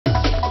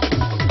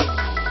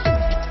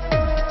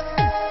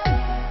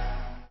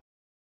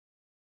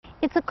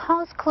It's a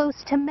cause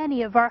close to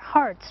many of our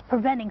hearts,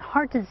 preventing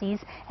heart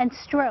disease and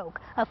stroke,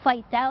 a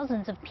fight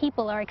thousands of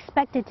people are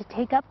expected to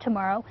take up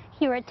tomorrow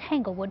here at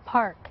Tanglewood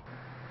Park.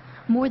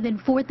 More than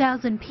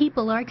 4,000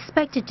 people are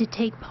expected to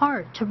take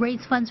part to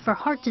raise funds for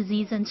heart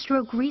disease and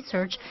stroke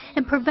research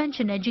and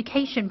prevention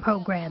education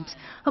programs.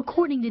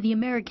 According to the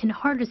American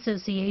Heart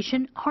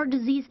Association, heart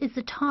disease is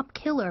the top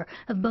killer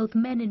of both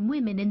men and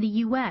women in the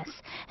U.S.,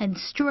 and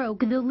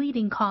stroke the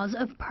leading cause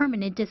of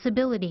permanent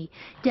disability.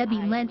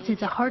 Debbie Lentz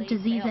is a heart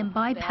disease and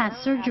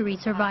bypass surgery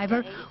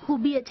survivor who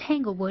will be at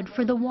Tanglewood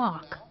for the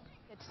walk.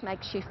 It just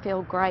makes you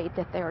feel great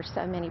that there are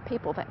so many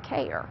people that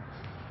care.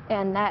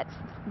 And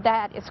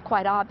that is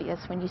quite obvious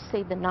when you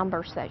see the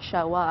numbers that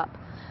show up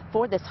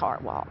for this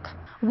heart walk.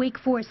 Wake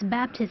Forest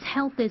Baptist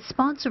Health is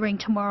sponsoring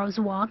tomorrow's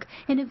walk,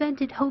 an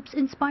event it hopes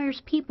inspires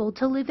people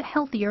to live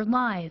healthier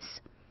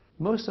lives.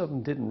 Most of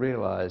them didn't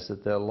realize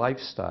that their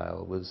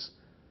lifestyle was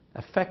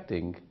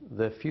affecting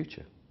their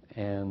future.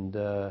 And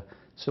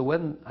so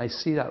when I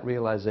see that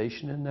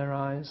realization in their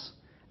eyes,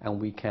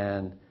 and we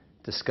can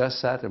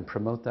discuss that and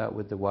promote that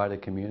with the wider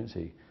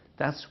community,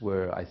 that's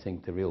where I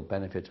think the real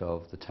benefit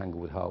of the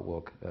Tanglewood Heart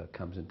Walk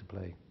comes into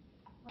play.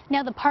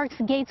 Now the park's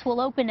gates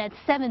will open at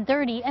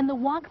 7:30 and the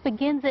walk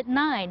begins at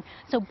 9.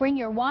 So bring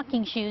your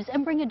walking shoes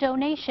and bring a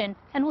donation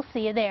and we'll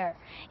see you there.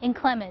 In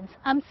Clemens,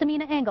 I'm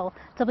Samina Engel,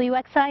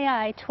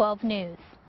 WXII 12 News.